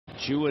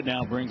Achua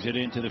now brings it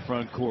into the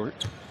front court.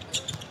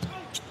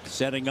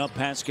 Setting up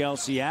Pascal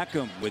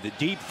Siakam with a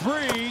deep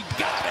three.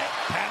 Got it!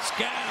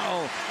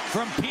 Pascal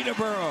from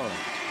Peterborough.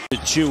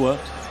 Achua,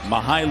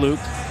 Mihailuk,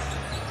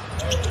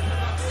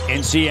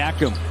 and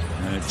Siakam.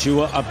 And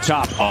Achua up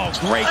top. Oh,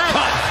 great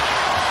cut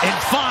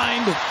and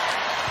find.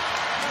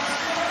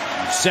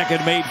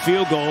 Second made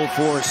field goal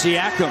for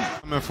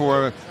Siakam. Coming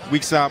for a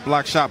weak side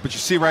block shot, but you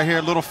see right here,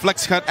 a little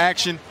flex cut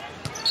action.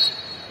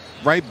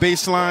 Right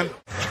baseline.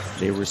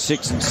 They were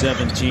 6 and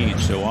 17,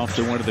 so off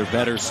to one of their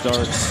better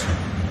starts.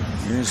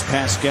 Here's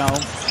Pascal,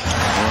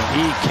 and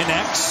he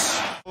connects.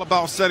 All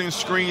about setting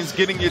screens,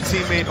 getting your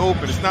teammate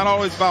open. It's not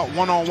always about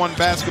one-on-one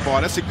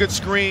basketball. That's a good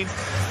screen.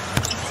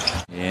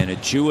 And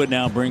Achua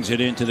now brings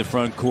it into the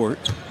front court.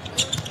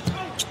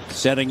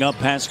 Setting up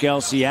Pascal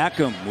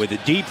Siakam with a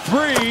deep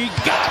three.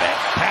 Got it!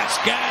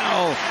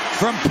 Pascal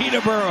from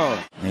Peterborough.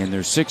 And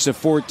they're 6 of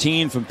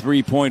 14 from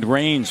three-point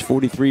range,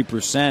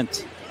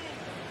 43%.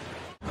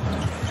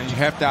 And you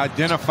have to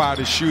identify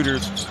the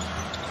shooters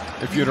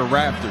if you're the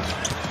Raptors.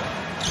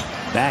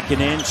 Backing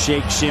in,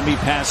 shake, shimmy,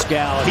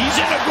 Pascal. He's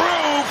in a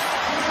groove!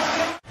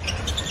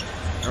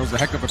 That was a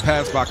heck of a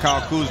pass by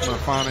Kyle Kuzma,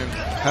 finding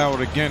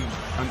held again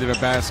under the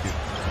basket.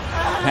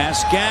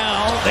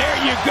 Pascal, there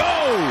you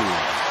go!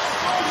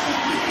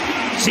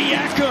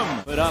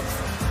 Siakam put up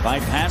by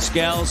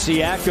Pascal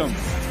Siakam.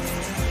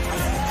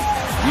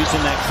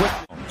 Using that quick.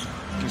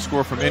 Can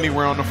score from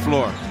anywhere on the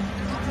floor.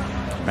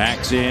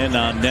 Backs in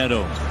on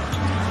Neto.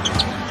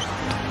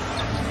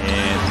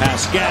 And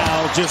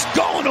Pascal just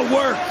going to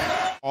work.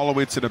 All the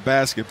way to the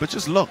basket, but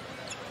just look.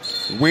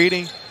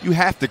 Waiting, you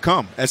have to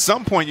come. At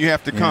some point, you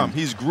have to come.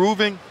 He's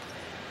grooving,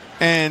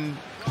 and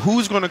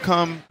who's going to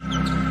come?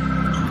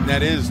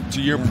 That is,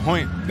 to your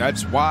point,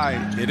 that's why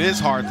it is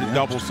hard to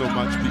double so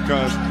much,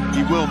 because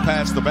he will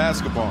pass the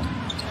basketball.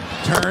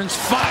 Turns,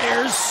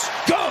 fires,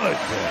 good.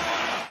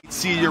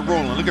 See, you're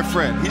rolling. Look at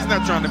Fred. He's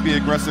not trying to be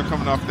aggressive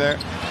coming off there.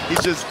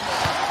 He's just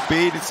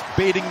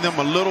baiting them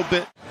a little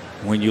bit.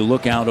 When you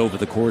look out over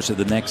the course of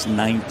the next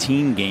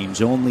 19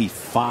 games, only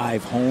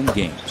 5 home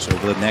games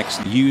over the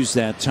next. Use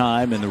that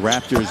time, and the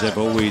Raptors have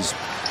always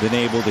been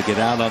able to get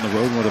out on the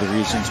road. One of the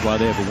reasons why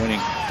they have a winning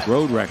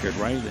road record,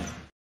 right?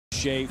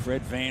 Shea,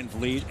 Fred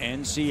VanVleet,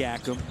 and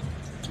Siakam.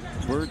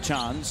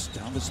 Bertans,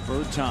 Thomas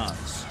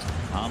Bertans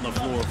on the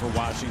floor for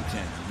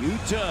Washington.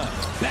 Utah,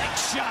 back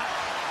shot,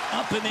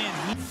 up and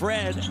in.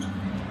 Fred.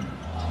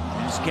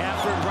 There's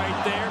Gafford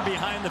right there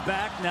behind the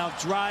back, now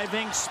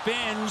driving,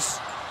 spins,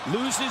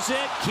 loses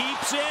it,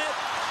 keeps it.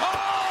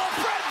 Oh,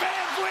 Fred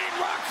VanVleet,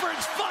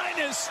 Rockford's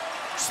finest,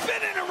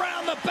 spinning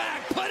around the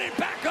back, put it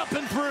back up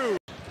and through.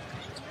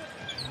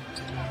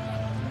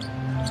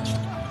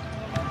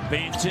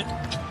 Banton.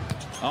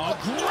 Oh,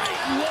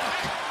 great look.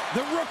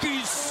 The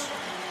rookies,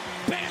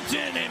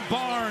 Banton and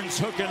Barnes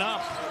hooking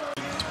up.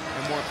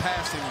 And more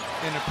passing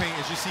in the paint.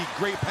 As you see,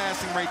 great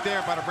passing right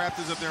there by the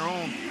Raptors of their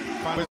own.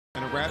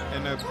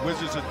 And the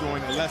Wizards are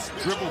doing less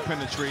dribble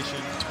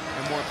penetration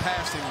and more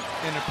passing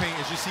in the paint.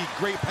 As you see,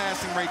 great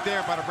passing right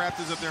there by the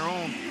Raptors of their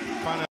own.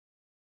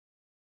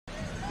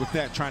 With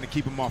that, trying to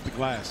keep him off the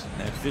glass.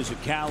 That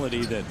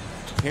physicality that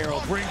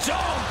Harrell brings.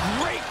 Oh,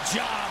 great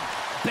job.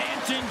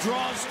 Banton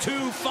draws 2,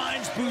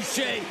 finds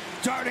Boucher,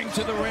 darting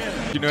to the rim.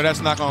 You know,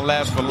 that's not going to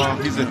last for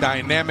long. He's a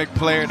dynamic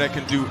player that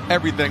can do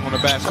everything on the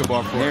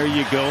basketball court. There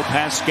you go,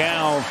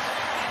 Pascal.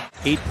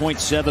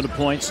 8.7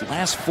 points,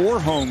 last 4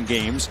 home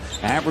games,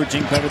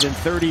 averaging better than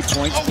 30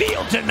 points.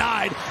 Field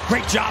denied.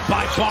 Great job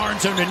by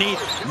Barnes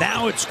underneath.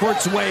 Now it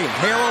squirts away.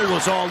 Harrell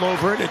was all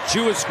over it.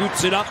 Achua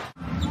scoops it up.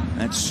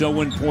 That's so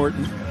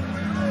important.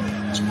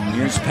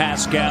 Here's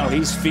Pascal.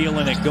 He's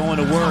feeling it, going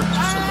to work.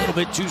 Just a little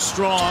bit too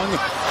strong.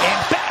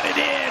 And batted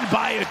in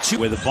by Achua.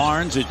 With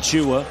Barnes,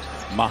 Achua,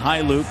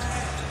 Mihailuk,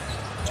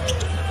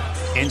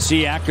 and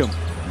Siakam.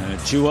 And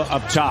Achua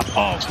up top.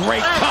 Oh,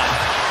 great cut.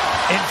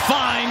 And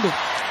find.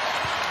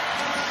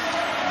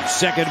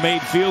 Second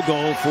made field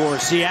goal for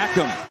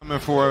Siakam. Coming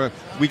for a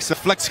weak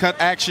flex cut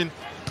action.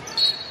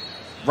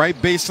 Right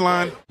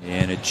baseline.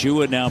 And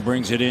Achua now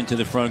brings it into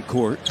the front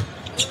court.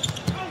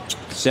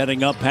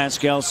 Setting up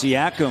Pascal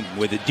Siakam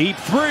with a deep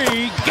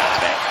three.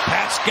 Got it!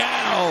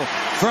 Pascal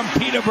from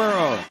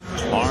Peterborough.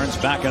 Barnes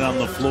backing on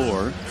the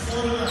floor.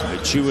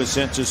 Achua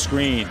sends a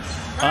screen.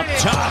 Up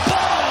top.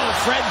 Oh!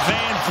 Fred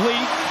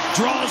VanVleet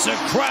draws a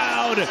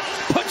crowd.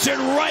 Puts it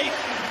right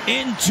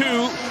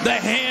into the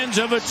hands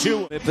of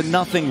Achua. But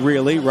nothing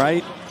really,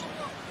 right?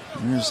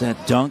 There's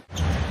that dunk.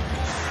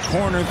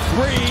 Corner 3.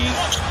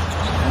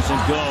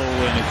 Doesn't go,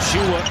 and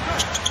Achua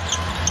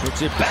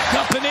puts it back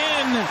up and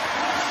in.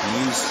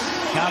 He's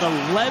got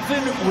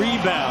 11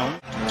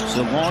 rebounds. It's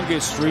the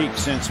longest streak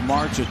since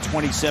March of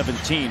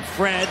 2017.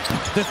 Fred,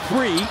 the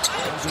 3.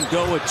 Doesn't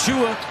go.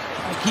 Achua,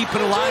 keep it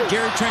alive.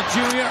 Gary Trent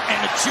Jr.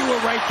 and Achua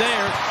right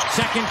there.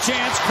 Second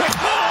chance. Quick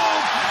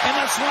move! And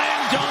a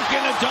slam dunk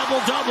and a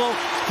double-double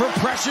for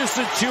Precious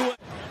Achua.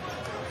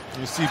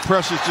 You see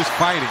Precious just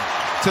fighting,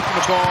 tipping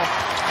the ball,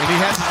 and he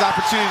has his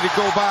opportunity to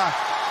go by.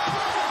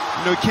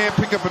 You know, he can't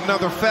pick up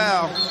another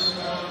foul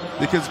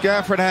because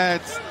Gafford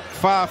had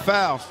 5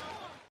 fouls.